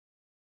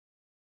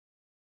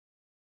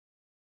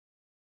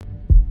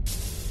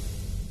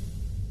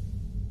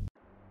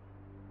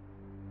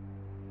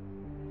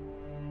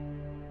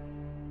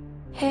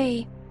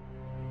Hey.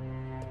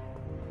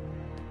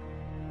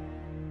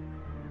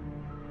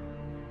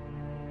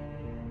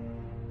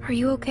 Are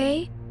you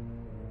okay?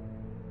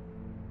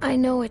 I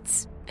know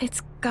it's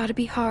gotta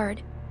be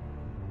hard.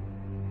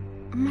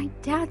 My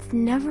dad's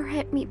never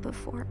hit me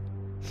before.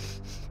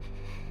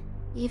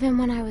 Even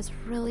when I was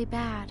really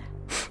bad.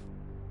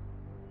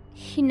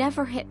 He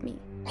never hit me.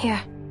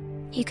 Yeah,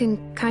 he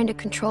can kinda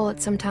control it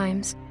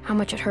sometimes, how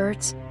much it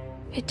hurts.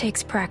 It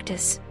takes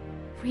practice.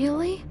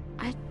 Really?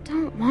 I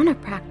don't want to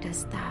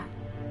practice that.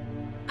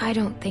 I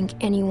don't think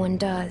anyone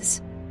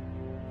does.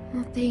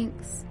 Well,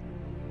 thanks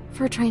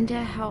for trying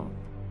to help.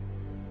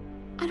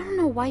 I don't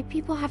know why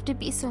people have to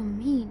be so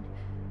mean.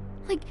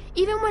 Like,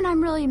 even when I'm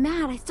really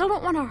mad, I still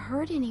don't want to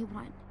hurt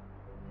anyone.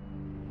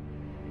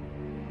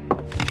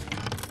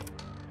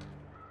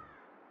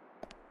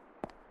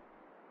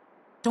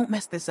 Don't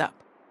mess this up.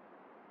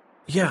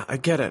 Yeah, I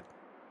get it.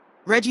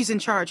 Reggie's in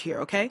charge here,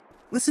 okay?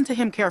 Listen to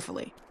him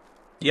carefully.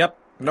 Yep,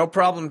 no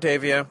problem,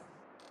 Tavia.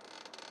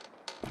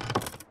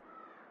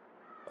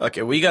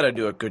 Okay, we gotta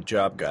do a good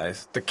job,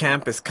 guys. The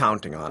camp is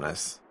counting on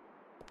us.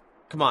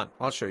 Come on,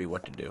 I'll show you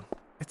what to do.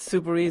 It's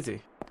super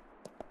easy.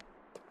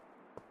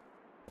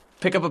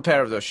 Pick up a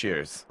pair of those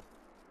shears.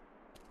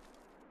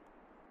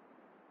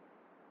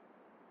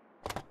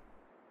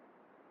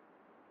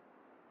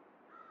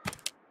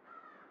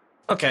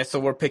 Okay,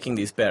 so we're picking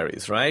these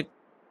berries, right?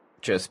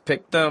 Just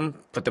pick them,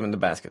 put them in the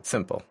basket.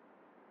 Simple.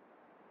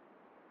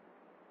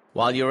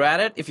 While you're at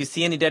it, if you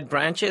see any dead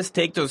branches,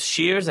 take those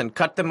shears and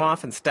cut them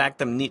off and stack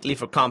them neatly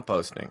for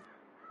composting.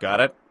 Got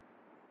it?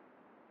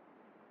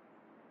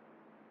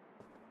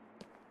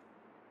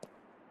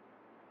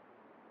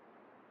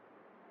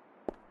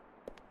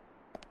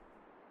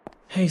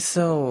 Hey,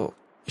 so,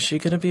 is she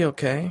gonna be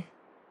okay?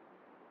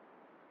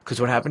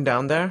 'Cause what happened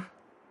down there?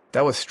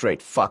 That was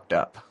straight fucked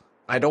up.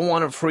 I don't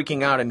want her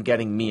freaking out and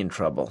getting me in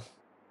trouble.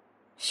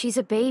 She's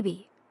a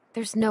baby.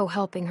 There's no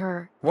helping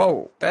her.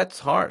 Whoa,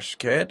 that's harsh,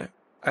 kid.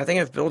 I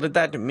think if Bill did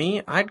that to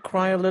me, I'd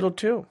cry a little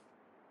too.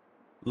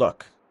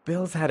 Look,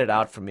 Bill's had it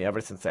out for me ever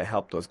since I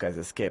helped those guys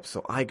escape,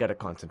 so I gotta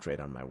concentrate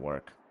on my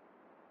work.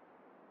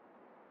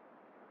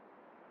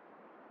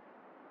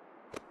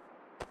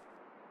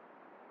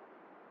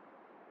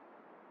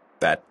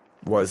 That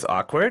was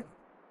awkward.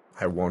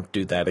 I won't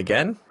do that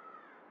again.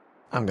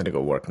 I'm gonna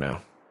go work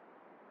now.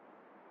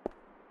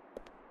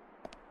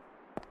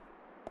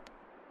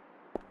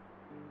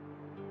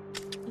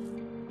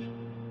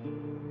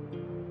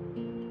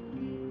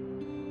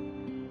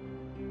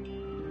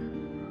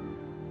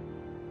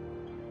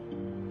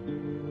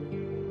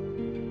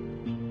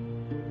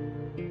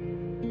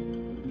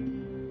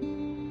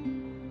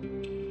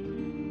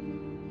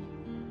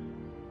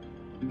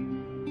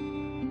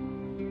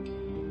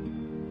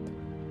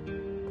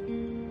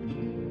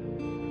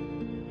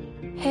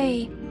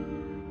 Hey.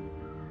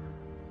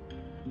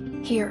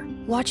 Here,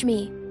 watch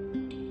me.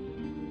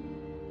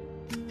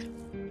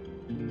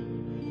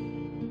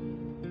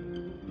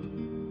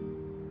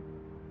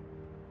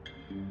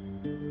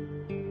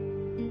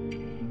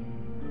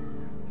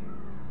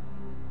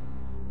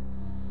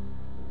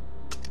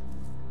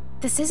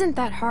 This isn't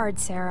that hard,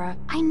 Sarah.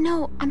 I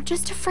know, I'm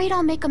just afraid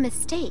I'll make a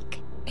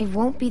mistake. It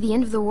won't be the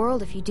end of the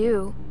world if you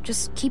do.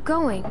 Just keep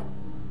going.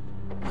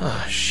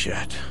 Ah,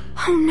 shit.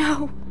 Oh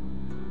no.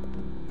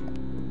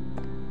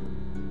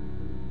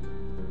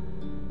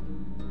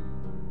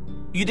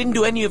 You didn't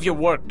do any of your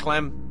work,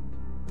 Clem.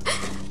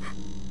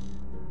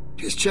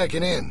 Just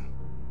checking in.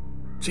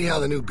 See how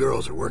the new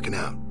girls are working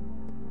out.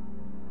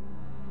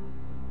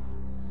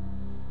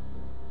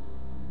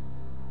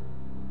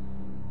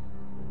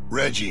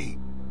 Reggie.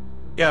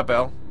 Yeah,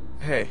 Bill.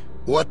 Hey.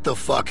 What the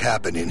fuck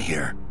happened in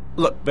here?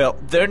 Look, Bill,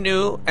 they're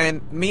new, and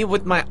me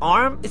with my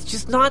arm, it's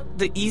just not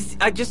the easy...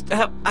 I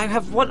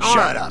have one arm.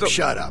 Shut up,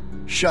 shut up.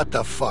 Shut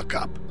the fuck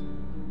up.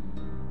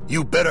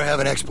 You better have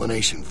an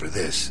explanation for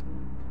this.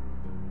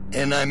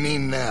 And I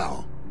mean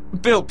now.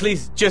 Bill,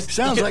 please, just...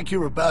 Sounds like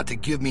you were about to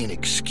give me an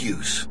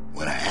excuse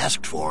when I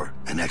asked for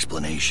an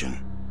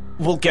explanation.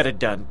 We'll get it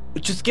done.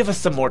 Just give us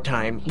some more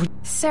time.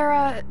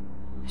 Sarah,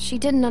 she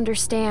didn't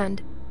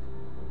understand.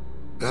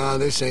 No,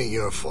 this ain't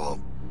your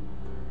fault.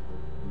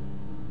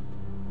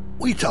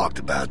 We talked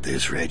about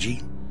this,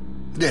 Reggie,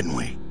 didn't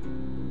we?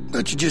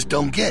 But you just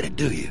don't get it,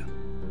 do you?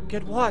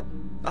 Get what?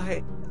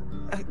 Why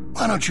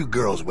don't you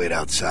girls wait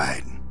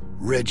outside?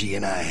 Reggie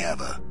and I have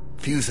a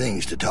few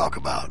things to talk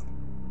about.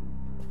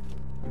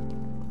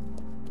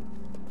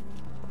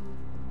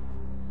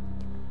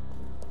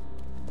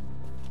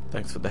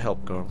 Thanks for the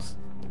help, girls.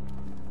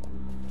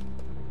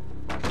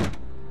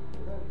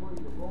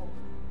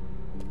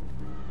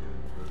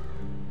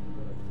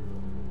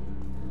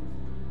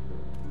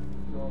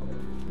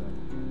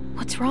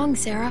 What's wrong,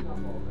 Sarah?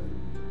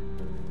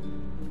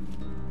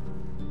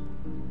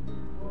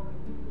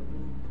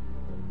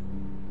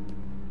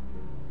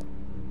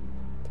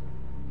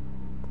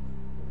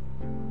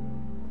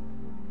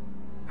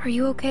 Are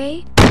you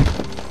okay?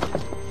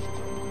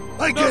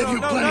 I gave you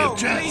plenty of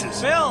chances.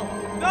 Please, Bill!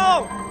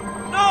 No!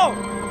 No!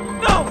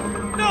 No!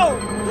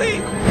 No!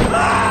 Please!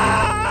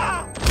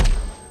 Ah!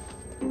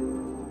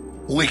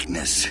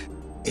 weakness,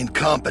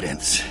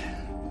 incompetence.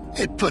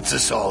 It puts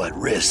us all at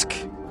risk,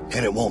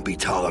 and it won't be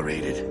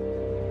tolerated.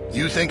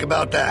 You think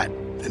about that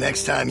the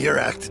next time you're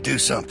asked to do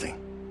something.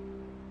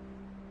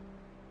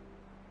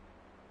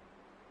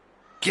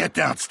 Get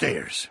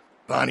downstairs.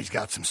 Bonnie's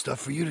got some stuff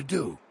for you to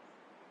do.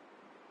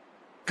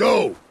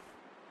 Go!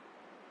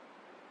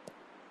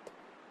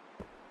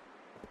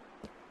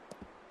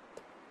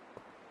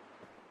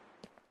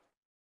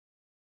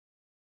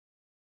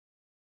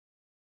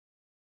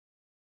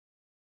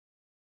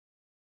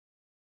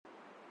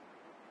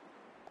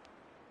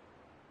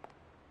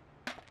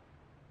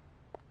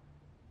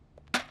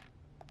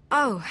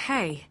 Oh,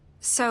 hey.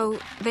 So,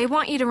 they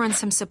want you to run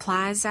some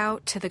supplies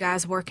out to the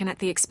guys working at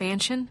the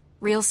expansion?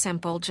 Real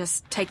simple,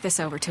 just take this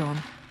over to them.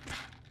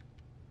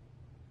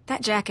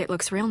 That jacket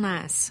looks real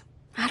nice.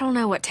 I don't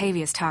know what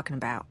Tavia's talking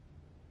about.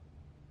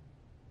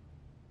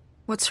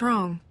 What's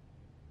wrong?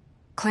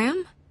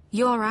 Clem?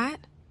 You alright?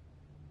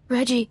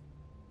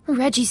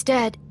 Reggie's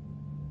dead.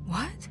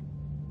 What?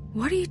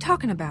 What are you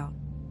talking about?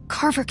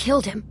 Carver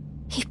killed him.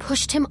 He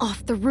pushed him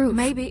off the roof.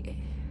 Maybe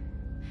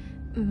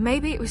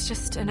it was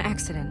just an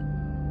accident.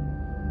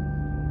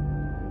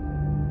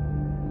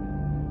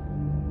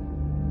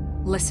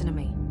 Listen to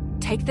me.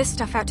 Take this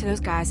stuff out to those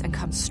guys and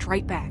come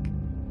straight back.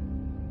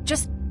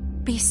 Just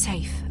be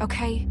safe,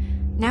 okay?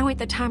 Now ain't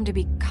the time to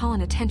be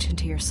calling attention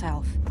to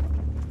yourself.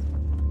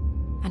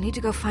 I need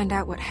to go find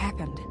out what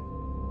happened.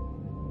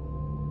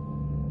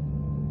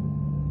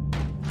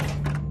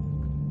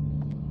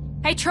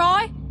 Hey,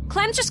 Troy!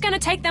 Clem's just gonna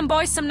take them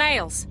boys some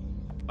nails.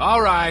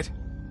 All right.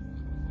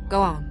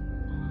 Go on.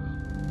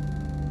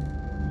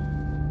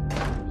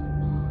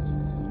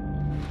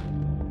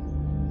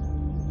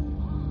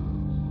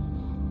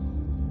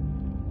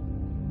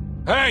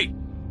 Hey,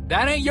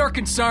 that ain't your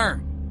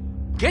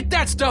concern. Get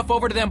that stuff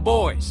over to them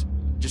boys.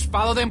 Just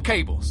follow them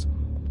cables.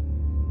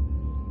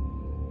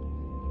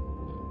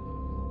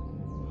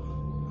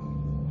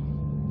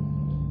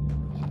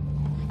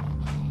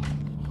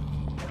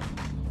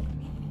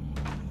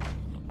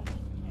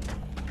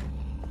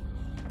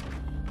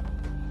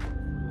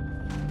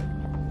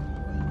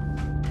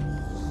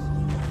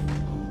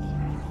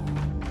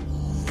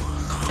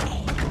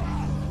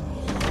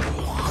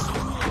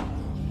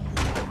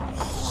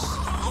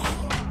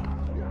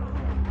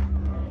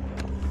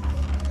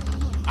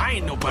 I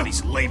ain't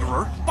nobody's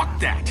laborer. Fuck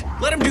that.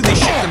 Let them do this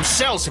shit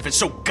themselves if it's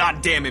so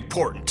goddamn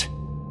important.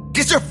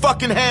 Get your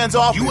fucking hands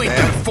off me, You ain't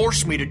man. gonna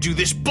force me to do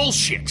this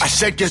bullshit. I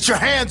said get your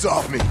hands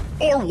off me.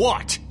 Or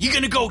what? You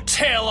gonna go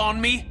tell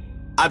on me?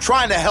 I'm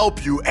trying to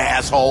help you,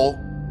 asshole.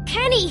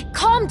 Kenny,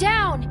 calm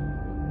down.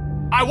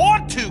 I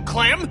want to,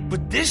 Clem,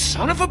 but this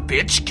son of a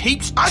bitch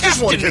keeps I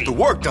just want to testing get the me.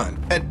 work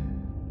done. And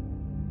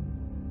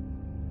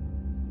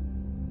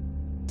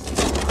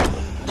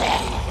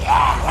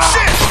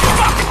Shit!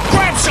 Fuck!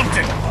 Grab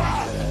something!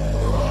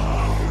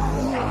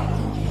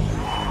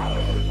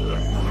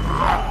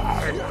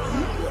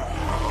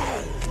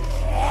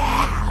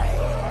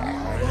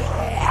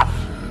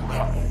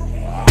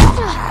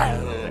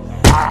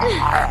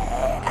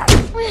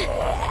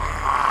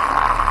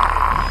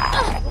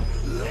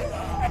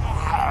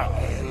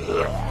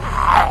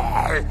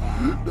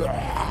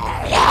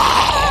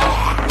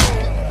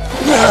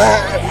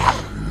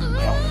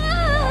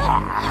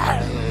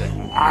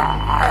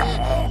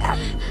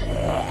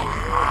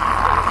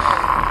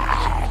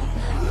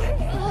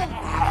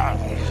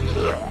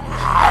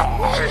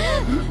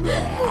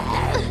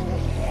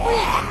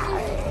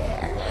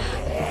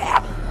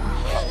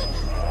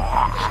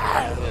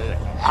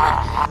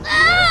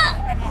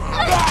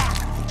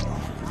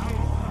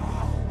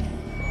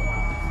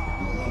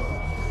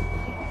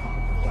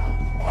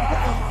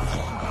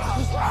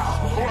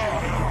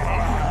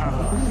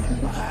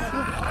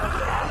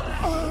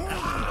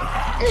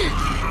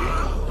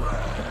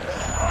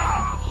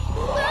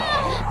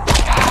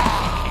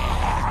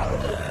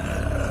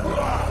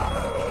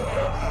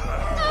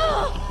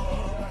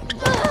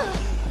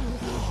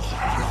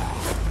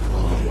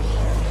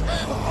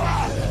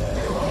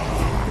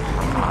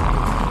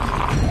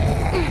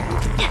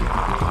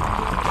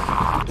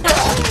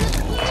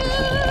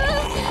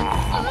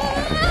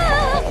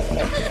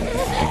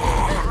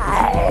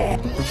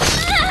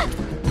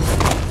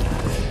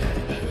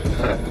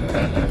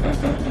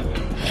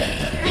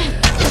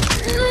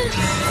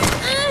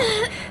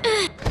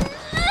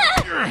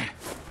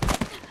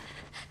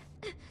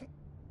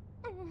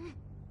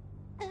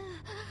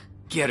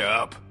 Get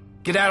up.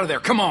 Get out of there,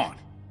 come on.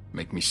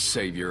 Make me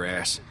save your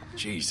ass.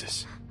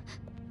 Jesus.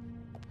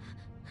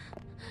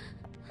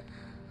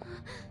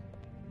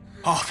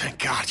 Oh, thank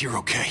God you're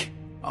okay.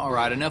 All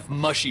right, enough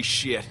mushy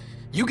shit.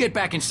 You get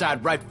back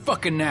inside right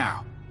fucking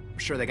now. I'm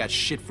sure they got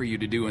shit for you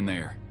to do in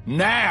there.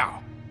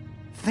 Now!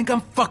 Think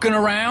I'm fucking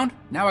around?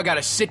 Now I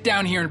gotta sit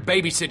down here and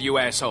babysit you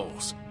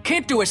assholes.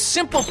 Can't do a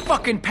simple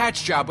fucking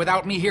patch job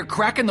without me here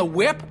cracking the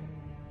whip?